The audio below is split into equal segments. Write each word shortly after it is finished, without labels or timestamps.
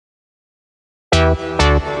I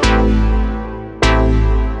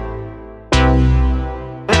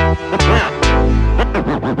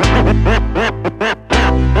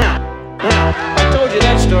told you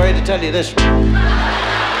that story to tell you this one.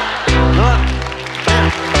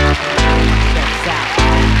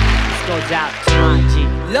 This goes out to my G.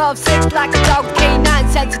 Luv Sic like a dog with canine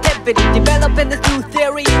sensitivity, developing this new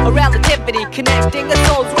theory of relativity, connecting the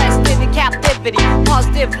souls resting in captivity.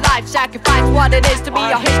 Positive life, sacrifice what it is to be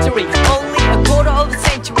our history. Only a quarter of a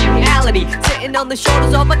century reality, sitting on the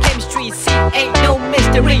shoulders of our chemistry. See, ain't no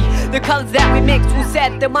mystery. The colors that we mix will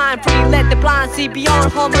set the mind free. Let the blind see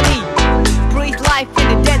beyond harmony. Breathe life in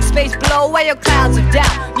the dead space below, where your clouds of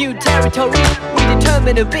doubt. New territory, we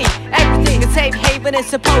determined to be. Everything a safe haven is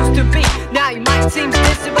supposed to be. Now you might seem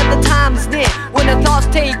distant, but the time is near. When the thoughts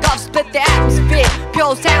take off, split the atmosphere.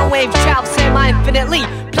 Pure sound waves travel semi-infinitely.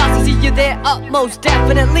 Plus I see you there utmost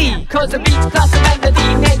definitely. Cause the beat plus the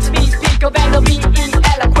melody makes me speak of L-O-V-E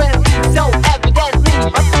eloquently, so evidently.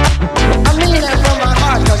 I mean that from my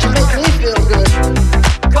heart, cause you make me feel good.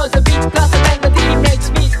 Cause the beat plus the melody makes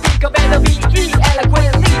me speak of L-O-V-E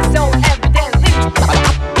eloquently, so evidently.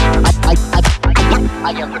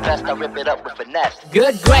 I am the best, I rip it up with finesse.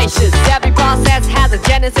 Good gracious, every process has a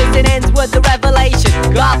genesis and ends with a revelation.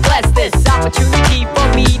 God bless this opportunity for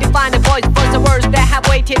me to find a voice for the words that have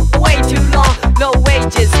waited for way too long. Low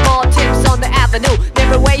wages, small tips on the avenue,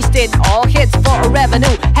 never wasted, all hits for a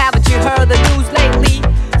revenue. Haven't you heard the news lately?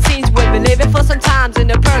 Seems we've been living for some times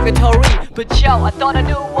in a purgatory. But yo, I thought I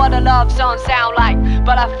knew what a love song sound like,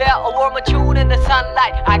 but I felt a warmer tune in the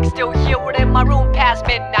sunlight. I can still hear it in my room past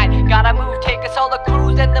midnight. Gotta move, take a solo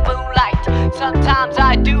cruise in the moonlight. Sometimes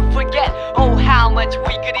I do forget, oh how much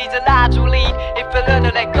we could ease the lives we lead if we learn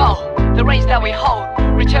to let go. The reins that we hold,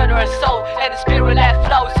 return to our soul and the spirit that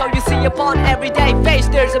flows. So you see upon everyday face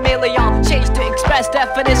there's a million shades to express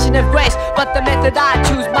definition of grace, but the method I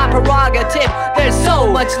choose my prerogative. There's so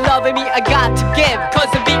much love in me I got to give. Cause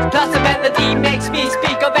the beat plus the melody makes me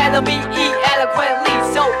speak of L-O-V-E eloquently,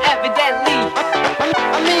 so evidently.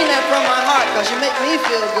 I mean that from my heart, cause you make me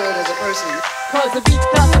feel good as a person. Cause the beat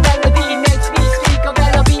plus the melody makes me speak of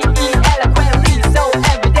L-O-V-E eloquently, so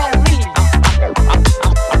evidently.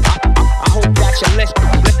 I hope that you listen.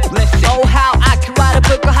 Oh how I can write a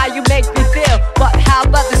book on how you make me feel, but how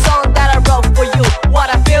about the song that I wrote for you?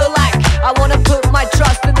 What I feel like, I wanna put my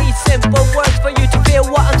trust in these simple words for you to feel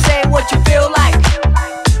what I'm saying, what you feel like.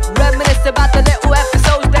 Reminisce about the little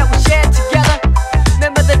episodes that we shared together.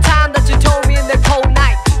 Remember the time that you told me in the cold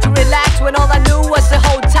night to relax when all I knew was to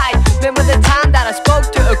hold tight. Remember the time that I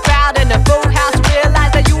spoke to a crowd in a full house,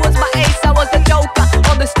 realized that you was my ace, I was the joker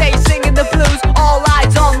on the stage singing the blues. All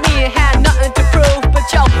eyes on me and had nothing to prove, but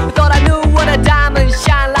yo, I thought I knew what a diamond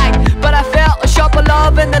shine like. But I felt a sharp of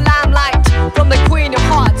love in the limelight from the queen of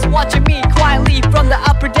hearts, watching me quietly from the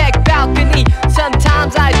upper deck balcony.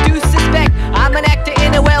 Sometimes I do suspect I'm an actor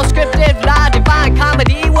in a well-scripted lie, divine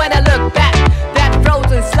comedy. When I look back, that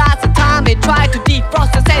frozen slice of time, it tried to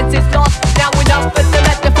defrost the senses lost. Now enough with the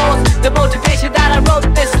metaphors, the motivation that I wrote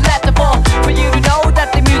this letter for you to know that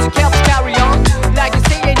the music helps carry on. Like you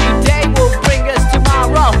say, a new day will bring us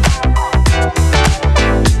tomorrow.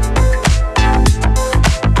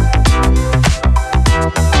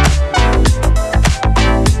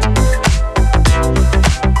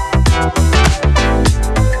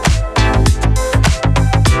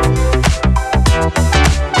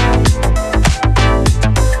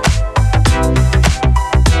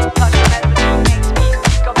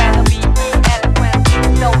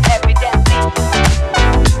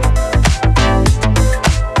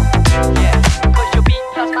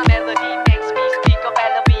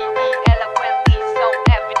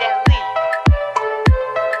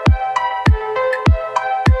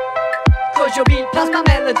 Cause your beat plus my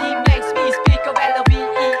melody makes me speak